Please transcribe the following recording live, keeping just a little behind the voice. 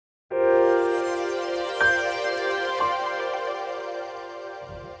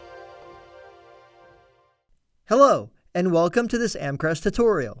Hello, and welcome to this Amcrest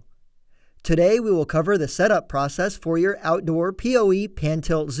tutorial. Today we will cover the setup process for your outdoor PoE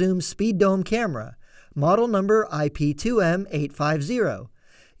pan-tilt zoom speed dome camera, model number IP2M-850,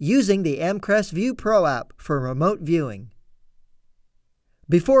 using the AmcrestView Pro App for remote viewing.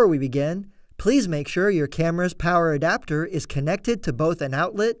 Before we begin, please make sure your camera's power adapter is connected to both an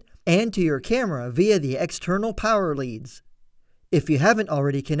outlet and to your camera via the external power leads. If you haven't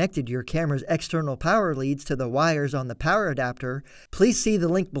already connected your camera's external power leads to the wires on the power adapter, please see the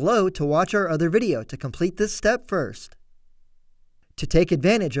link below to watch our other video to complete this step first. To take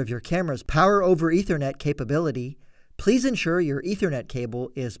advantage of your camera's Power over Ethernet capability, please ensure your Ethernet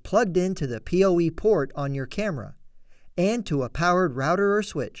cable is plugged into the PoE port on your camera and to a powered router or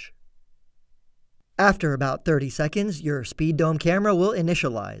switch. After about 30 seconds, your speed dome camera will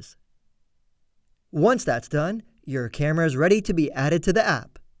initialize. Once that's done, your camera is ready to be added to the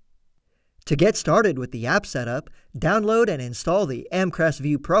app. To get started with the app setup, download and install the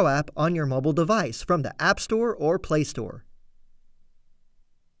AmcrestView Pro App on your mobile device from the App Store or Play Store.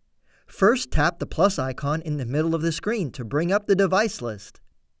 First, tap the plus icon in the middle of the screen to bring up the device list,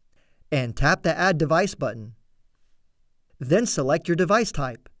 and tap the Add Device button. Then select your device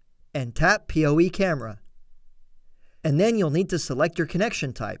type, and tap PoE Camera. And then you'll need to select your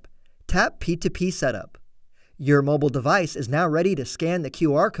connection type. Tap P2p Setup. Your mobile device is now ready to scan the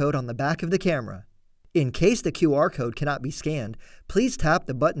QR code on the back of the camera. In case the QR code cannot be scanned, please tap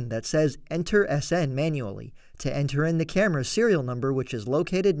the button that says Enter SN manually to enter in the camera's serial number, which is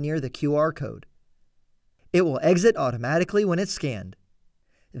located near the QR code. It will exit automatically when it's scanned.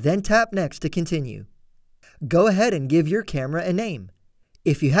 Then tap Next to continue. Go ahead and give your camera a name.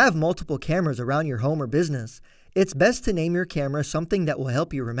 If you have multiple cameras around your home or business, it's best to name your camera something that will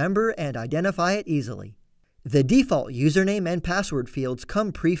help you remember and identify it easily. The default username and password fields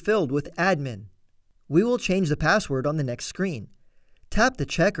come pre-filled with admin. We will change the password on the next screen. Tap the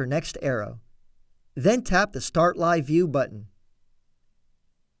check or next arrow. Then tap the Start Live View button.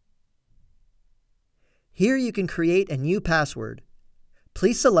 Here you can create a new password.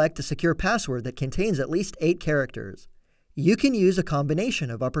 Please select a secure password that contains at least 8 characters. You can use a combination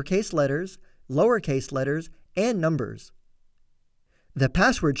of uppercase letters, lowercase letters, and numbers. The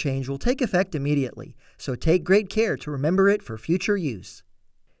password change will take effect immediately, so take great care to remember it for future use.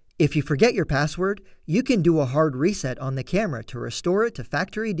 If you forget your password, you can do a hard reset on the camera to restore it to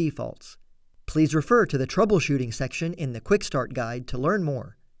factory defaults. Please refer to the troubleshooting section in the Quick Start Guide to learn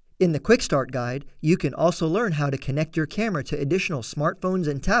more. In the Quick Start Guide, you can also learn how to connect your camera to additional smartphones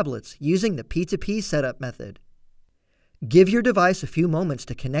and tablets using the P2P Setup method. Give your device a few moments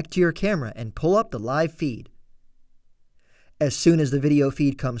to connect to your camera and pull up the live feed. As soon as the video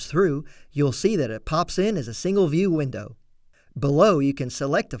feed comes through, you'll see that it pops in as a single view window. Below, you can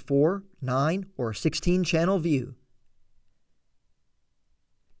select a 4, 9, or 16 channel view.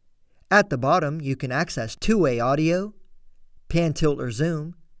 At the bottom, you can access two-way audio, pan, tilt, or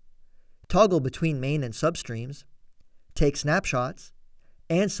zoom, toggle between main and substreams, take snapshots,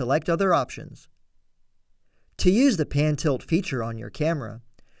 and select other options. To use the pan tilt feature on your camera,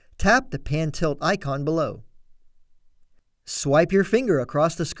 tap the pan tilt icon below. Swipe your finger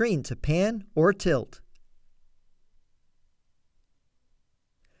across the screen to pan or tilt.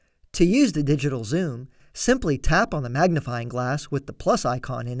 To use the digital zoom, simply tap on the magnifying glass with the plus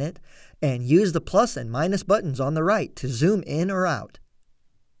icon in it and use the plus and minus buttons on the right to zoom in or out.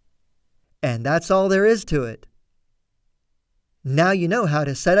 And that's all there is to it. Now you know how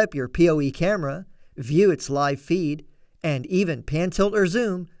to set up your PoE camera, view its live feed, and even pan, tilt, or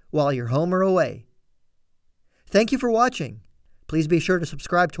zoom while you're home or away. Thank you for watching. Please be sure to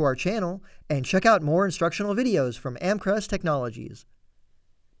subscribe to our channel and check out more instructional videos from Amcrest Technologies.